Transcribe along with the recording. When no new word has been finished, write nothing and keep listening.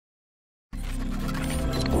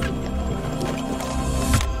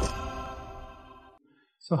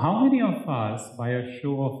So how many of us, by a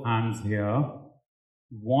show of hands here,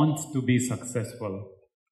 want to be successful?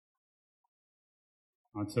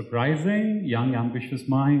 Not surprising, young ambitious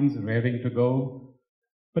minds raring to go.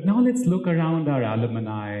 But now let's look around our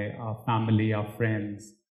alumni, our family, our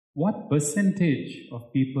friends. What percentage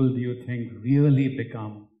of people do you think really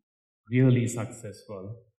become really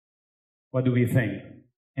successful? What do we think?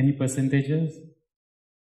 Any percentages?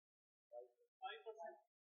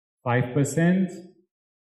 5%?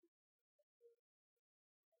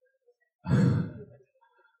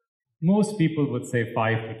 Most people would say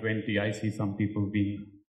 5 to 20. I see some people being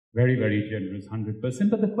very, very generous, 100%.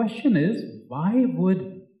 But the question is, why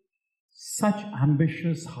would such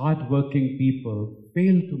ambitious, hardworking people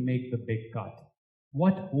fail to make the big cut?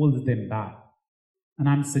 What holds them back? And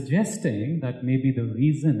I'm suggesting that maybe the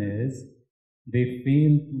reason is they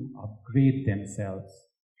fail to upgrade themselves.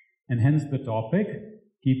 And hence the topic,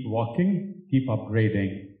 keep walking, keep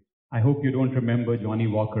upgrading. I hope you don't remember Johnny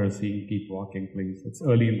Walker saying, keep walking, please. It's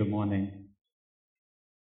early in the morning.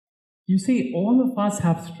 You see, all of us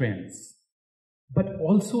have strengths, but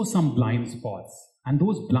also some blind spots. And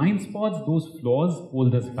those blind spots, those flaws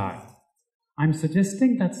hold us back. I'm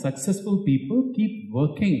suggesting that successful people keep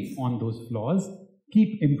working on those flaws,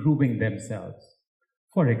 keep improving themselves.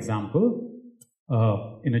 For example,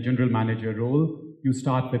 in a general manager role, you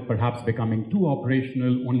start with perhaps becoming too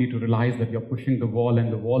operational only to realize that you're pushing the wall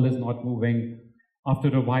and the wall is not moving.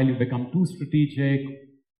 After a while, you become too strategic,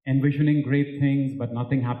 envisioning great things, but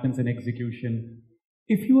nothing happens in execution.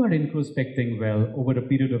 If you are introspecting well, over a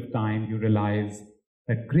period of time, you realize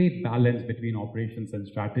that great balance between operations and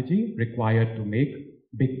strategy required to make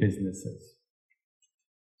big businesses.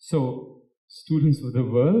 So, students of the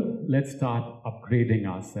world, let's start upgrading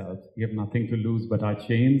ourselves. We have nothing to lose but our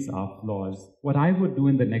chains, our flaws. What I would do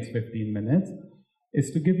in the next 15 minutes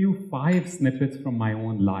is to give you 5 snippets from my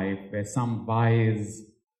own life where some wise,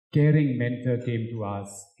 caring mentor came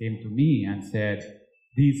to me and said,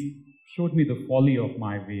 these showed me the folly of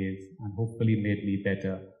my ways and hopefully made me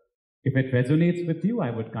better. If it resonates with you, I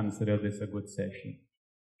would consider this a good session.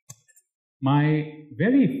 My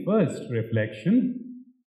very first reflection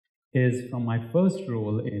is from my first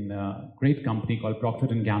role in a great company called Procter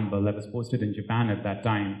 & Gamble that was posted in Japan at that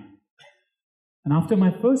time. And after my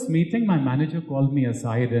first meeting, my manager called me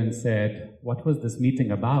aside and said, what was this meeting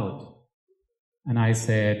about? And I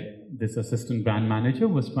said, this assistant brand manager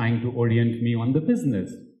was trying to orient me on the business.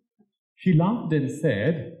 She laughed and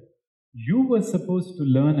said, you were supposed to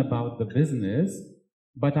learn about the business,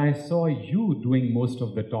 but I saw you doing most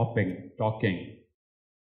of the talking.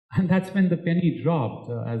 And that's when the penny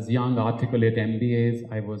dropped. As young, articulate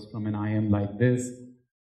MBAs, I was from an IM like this.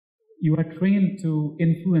 You are trained to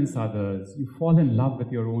influence others. You fall in love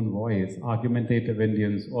with your own voice. Argumentative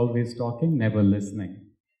Indians, always talking, never listening.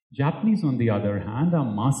 Japanese, on the other hand, are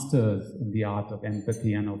masters in the art of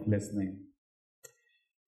empathy and of listening.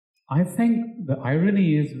 I think the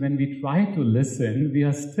irony is when we try to listen, we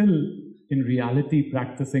are still in reality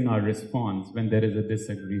practicing our response when there is a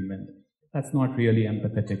disagreement. That's not really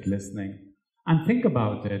empathetic listening. And think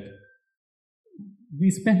about it. We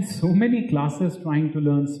spend so many classes trying to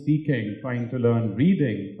learn speaking, trying to learn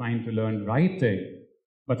reading, trying to learn writing,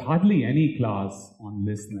 but hardly any class on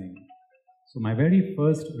listening. So my very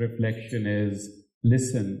first reflection is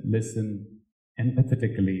listen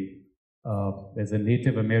empathetically. There's a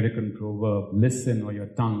Native American proverb, listen or your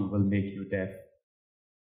tongue will make you deaf.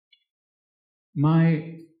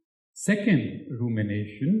 My second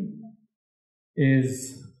rumination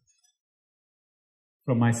is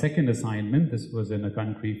from my second assignment. This was in a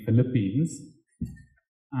country, Philippines.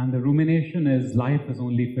 And the rumination is, life is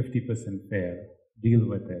only 50% fair. Deal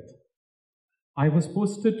with it. I was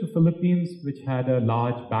posted to Philippines, which had a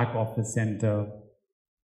large back office center.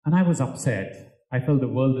 And I was upset. I felt the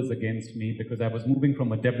world is against me because I was moving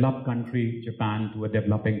from a developed country, Japan, to a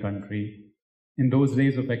developing country. In those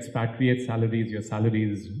days of expatriate salaries, your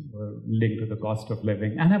salaries were linked to the cost of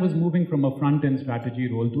living. And I was moving from a front-end strategy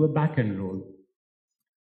role to a back-end role.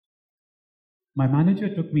 My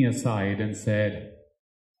manager took me aside and said,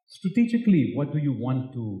 strategically, what do you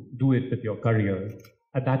want to do it with your career?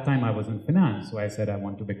 At that time, I was in finance, so I said, I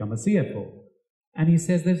want to become a CFO. And he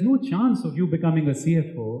says, there's no chance of you becoming a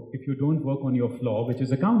CFO if you don't work on your flaw, which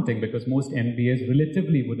is accounting, because most MBAs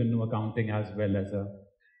relatively wouldn't know accounting as well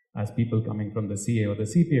as people coming from the CA or the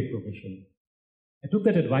CPA profession. I took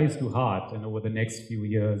that advice to heart, and over the next few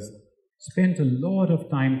years, spent a lot of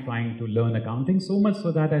time trying to learn accounting, so much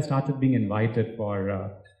so that I started being invited for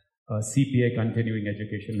a CPA continuing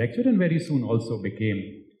education lecture, and very soon also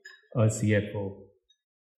became a CFO.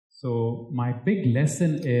 So my big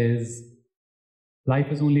lesson is Life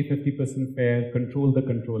is only 50% fair. Control the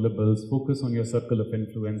controllables. Focus on your circle of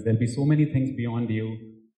influence. There'll be so many things beyond you.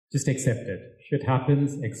 Just accept it. Shit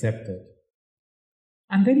happens, accept it.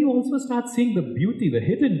 And then you also start seeing the beauty, the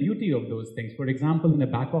hidden beauty of those things. For example, in a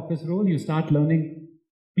back office role, you start learning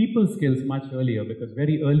people skills much earlier because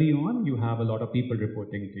very early on, you have a lot of people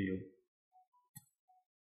reporting to you.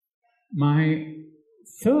 My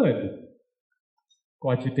third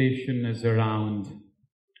cogitation is around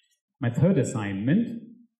my third assignment,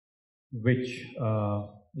 which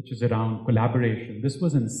is around collaboration. This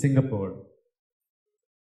was in Singapore.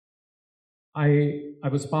 I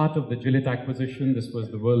was part of the Gillette acquisition. This was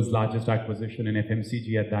the world's largest acquisition in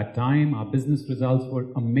FMCG at that time. Our business results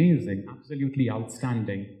were amazing, absolutely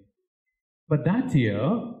outstanding. But that year,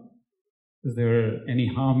 is there any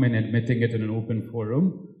harm in admitting it in an open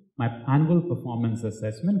forum? My annual performance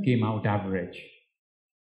assessment came out average.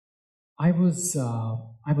 I was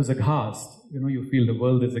aghast. You feel the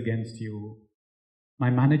world is against you. My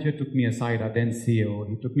manager took me aside, our then CEO.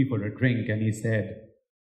 He took me for a drink and he said,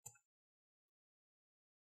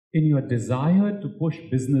 in your desire to push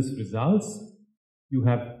business results, you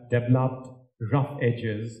have developed rough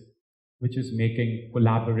edges, which is making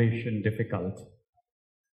collaboration difficult.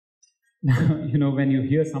 Now, when you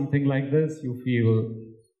hear something like this, you feel,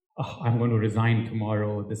 oh, I'm going to resign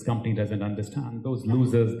tomorrow. This company doesn't understand. Those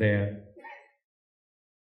losers there.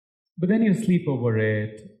 But then you sleep over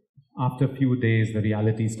it. After a few days, the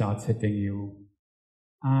reality starts hitting you.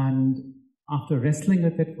 And after wrestling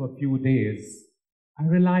with it for a few days, I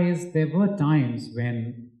realized there were times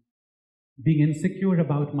when, being insecure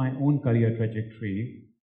about my own career trajectory,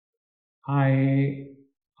 I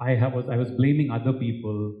was blaming other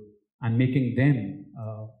people and making them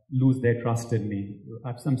lose their trust in me.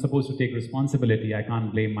 I'm supposed to take responsibility. I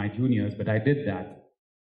can't blame my juniors, but I did that.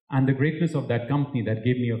 And the greatness of that company that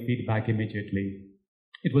gave me a feedback immediately.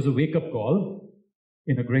 It was a wake-up call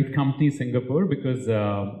in a great company, Singapore, because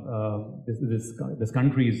this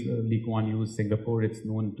country's Lee Kuan Yew's Singapore. It's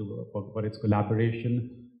known for its collaboration,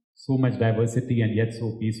 so much diversity and yet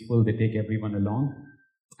so peaceful. They take everyone along.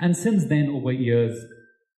 And since then, over years,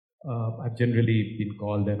 I've generally been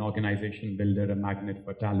called an organization builder, a magnet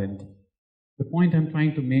for talent. The point I'm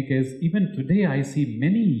trying to make is, even today, I see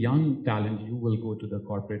many young talent. You will go to the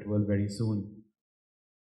corporate world very soon.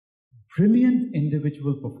 Brilliant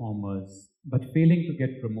individual performers, but failing to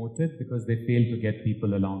get promoted because they fail to get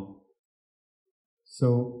people along.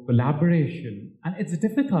 So collaboration, and it's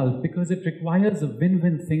difficult because it requires a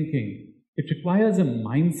win-win thinking. It requires a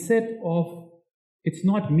mindset of, it's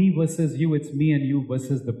not me versus you, it's me and you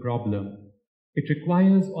versus the problem. It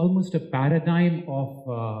requires almost a paradigm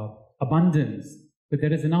of abundance, that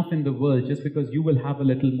there is enough in the world. Just because you will have a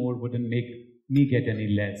little more wouldn't make me get any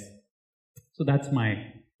less. So that's my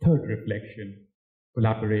third reflection,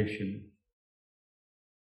 collaboration.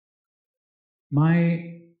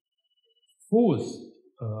 My fourth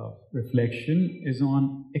reflection is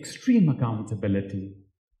on extreme accountability.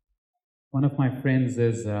 One of my friends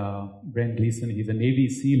is Brent Gleason. He's a Navy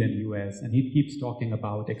SEAL in US, and he keeps talking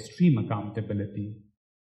about extreme accountability.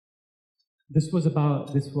 This was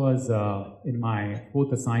in my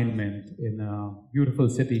fourth assignment in a beautiful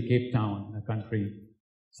city, Cape Town, a country,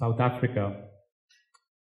 South Africa,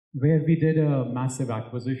 where we did a massive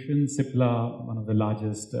acquisition, Cipla, one of the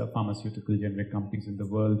largest pharmaceutical generic companies in the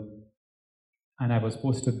world, and I was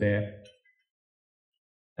posted there.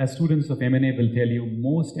 As students of M&A will tell you,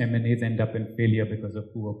 most M&As end up in failure because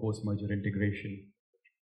of poor post-merger integration.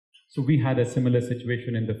 So we had a similar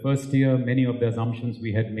situation in the first year. Many of the assumptions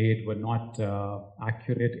we had made were not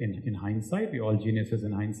accurate in hindsight. We're all geniuses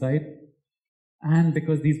in hindsight. And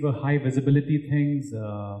because these were high visibility things,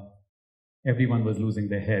 everyone was losing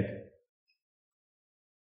their head.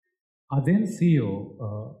 Our then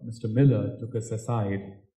CEO, Mr. Miller, took us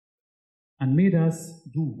aside and made us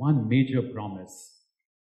do one major promise.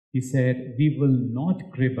 He said, we will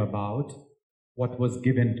not crib about what was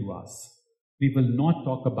given to us. We will not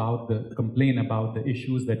complain about the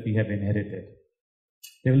issues that we have inherited.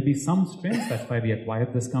 There will be some strengths, that's why we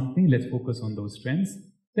acquired this company. Let's focus on those strengths.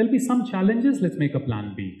 There'll be some challenges, let's make a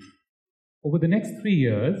plan B. Over the next 3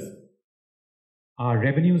 years, our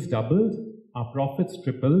revenues doubled, our profits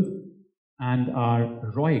tripled, and our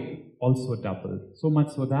ROIC also doubled. So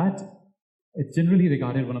much so that it's generally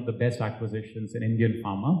regarded one of the best acquisitions in Indian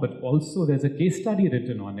pharma, but also there's a case study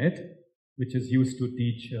written on it, which is used to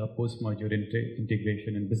teach post-merger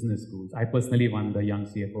integration in business schools. I personally won the Young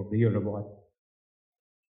CFO of the Year award.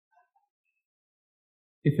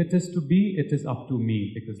 If it is to be, it is up to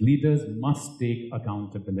me, because leaders must take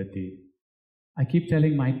accountability. I keep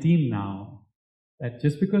telling my team now that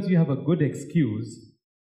just because you have a good excuse,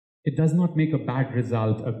 it does not make a bad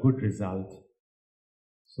result a good result.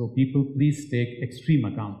 So people, please take extreme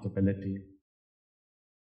accountability.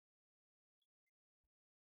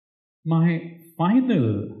 My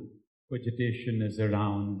final cogitation is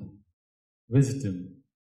around wisdom.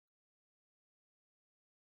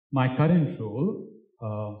 My current role,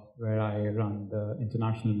 where I run the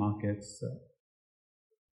international markets,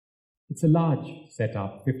 it's a large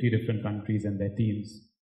setup, 50 different countries and their teams.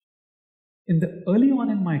 Early on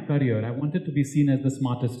in my career, I wanted to be seen as the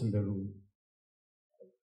smartest in the room.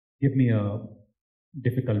 Give me a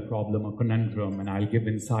difficult problem, a conundrum, and I'll give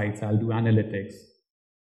insights, I'll do analytics.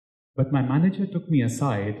 But my manager took me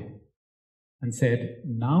aside and said,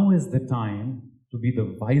 now is the time to be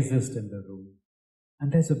the wisest in the room.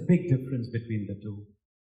 And there's a big difference between the two.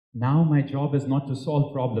 Now my job is not to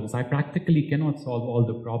solve problems. I practically cannot solve all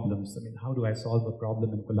the problems. I mean, how do I solve a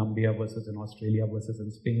problem in Colombia versus in Australia versus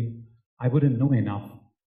in Spain? I wouldn't know enough.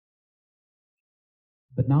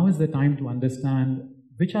 But now is the time to understand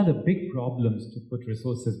which are the big problems to put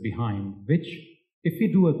resources behind, which, if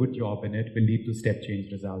we do a good job in it, will lead to step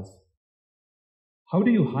change results. How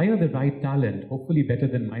do you hire the right talent, hopefully better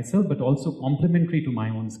than myself, but also complementary to my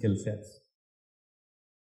own skill sets?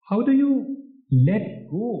 How do you let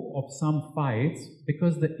go of some fights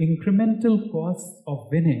because the incremental cost of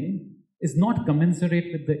winning is not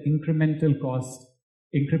commensurate with the incremental cost?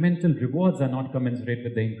 Incremental rewards are not commensurate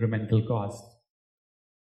with the incremental cost.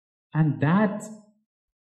 And that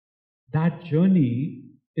journey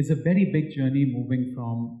is a very big journey, moving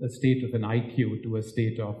from a state of an IQ to a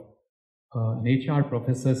state of an HR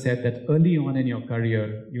professor said that early on in your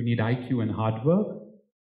career, you need IQ and hard work.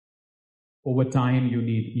 Over time, you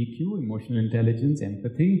need EQ, emotional intelligence,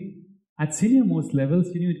 empathy. At senior most levels,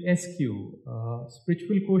 you need SQ,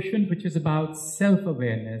 spiritual quotient, which is about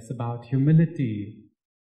self-awareness, about humility,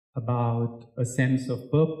 about a sense of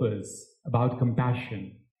purpose, about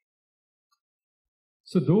compassion.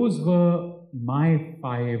 So those were my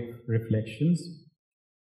 5 reflections.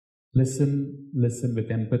 Listen with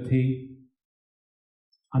empathy.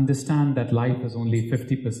 Understand that life is only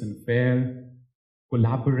 50% fair.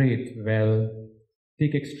 Collaborate well.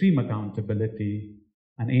 Take extreme accountability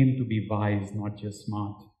and aim to be wise, not just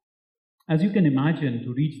smart. As you can imagine,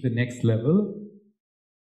 to reach the next level,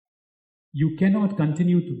 you cannot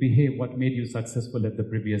continue to behave what made you successful at the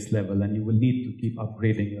previous level, and you will need to keep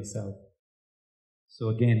upgrading yourself. So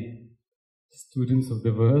again, students of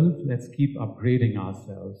the world, let's keep upgrading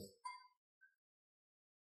ourselves.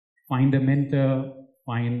 Find a mentor,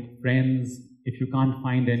 find friends. If you can't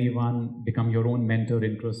find anyone, become your own mentor,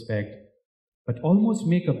 introspect. But almost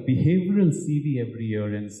make a behavioral CV every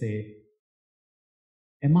year and say,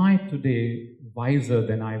 am I today wiser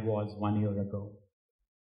than I was 1 year ago?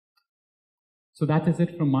 So that is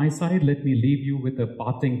it from my side. Let me leave you with a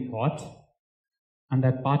parting thought. And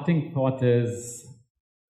that parting thought is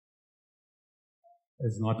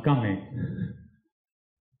not coming.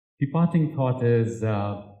 The parting thought is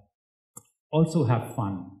also have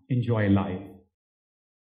fun, enjoy life.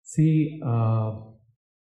 See,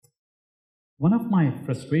 one of my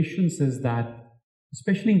frustrations is that,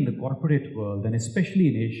 especially in the corporate world and especially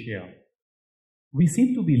in Asia, we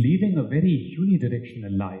seem to be leading a very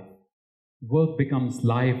unidirectional life. Work becomes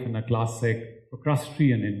life in a classic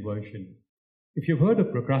Procrustean inversion. If you've heard of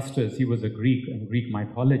Procrustes, he was a Greek in Greek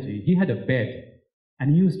mythology. He had a bed,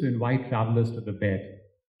 and he used to invite travelers to the bed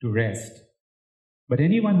to rest. But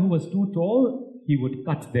anyone who was too tall, he would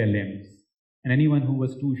cut their limbs. And anyone who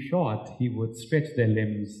was too short, he would stretch their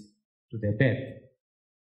limbs to their bed.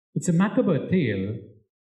 It's a macabre tale,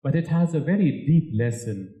 but it has a very deep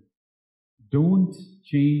lesson. Don't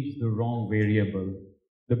change the wrong variable.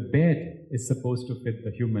 The bed is supposed to fit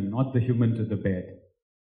the human, not the human to the bed.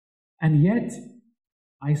 And yet,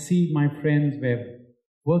 I see my friends where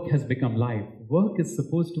work has become life. Work is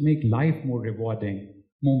supposed to make life more rewarding,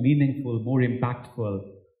 more meaningful, more impactful.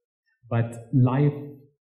 But life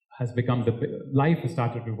has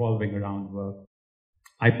started revolving around work.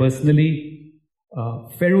 I personally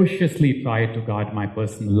ferociously try to guard my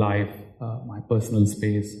personal life, my personal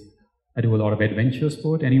space. I do a lot of adventure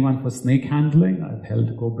sport. Anyone for snake handling? I've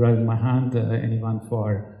held cobra in my hand. Anyone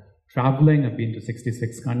for traveling? I've been to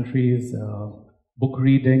 66 countries. Book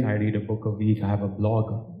reading. I read a book a week. I have a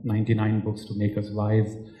blog, 99 books to make us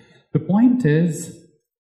wise. The point is,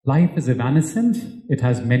 life is evanescent. It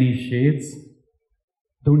has many shades.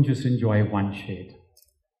 Don't just enjoy one shade.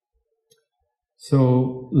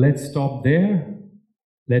 So let's stop there.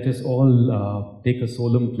 Let us all take a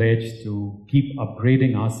solemn pledge to keep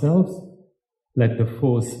upgrading ourselves. Let the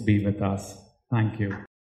force be with us. Thank you.